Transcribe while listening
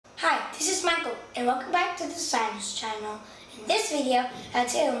Hi, this is Michael and welcome back to the Science channel. In this video, I'll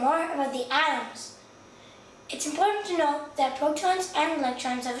tell you more about the atoms. It's important to note that protons and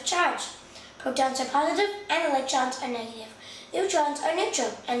electrons have a charge. Protons are positive and electrons are negative. Neutrons are neutral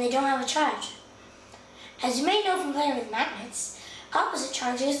and they don't have a charge. As you may know from playing with magnets, opposite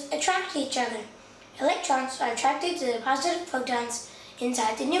charges attract each other. Electrons are attracted to the positive protons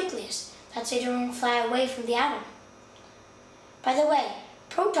inside the nucleus. That's so they don't fly away from the atom. By the way,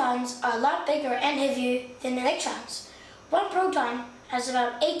 protons are a lot bigger and heavier than electrons. One proton has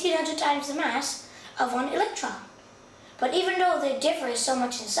about 1,800 times the mass of one electron. But even though they differ so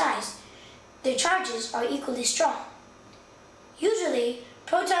much in size, their charges are equally strong. Usually,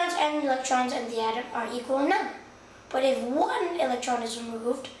 protons and electrons in the atom are equal in number. But if one electron is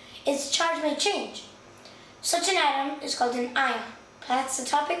removed, its charge may change. Such an atom is called an ion. But that's the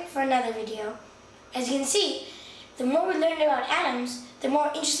topic for another video. As you can see, the more we learn about atoms, the more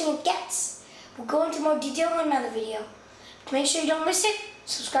interesting it gets. We'll go into more detail in another video. To make sure you don't miss it,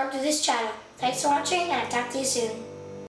 subscribe to this channel. Thanks for watching and I'll talk to you soon.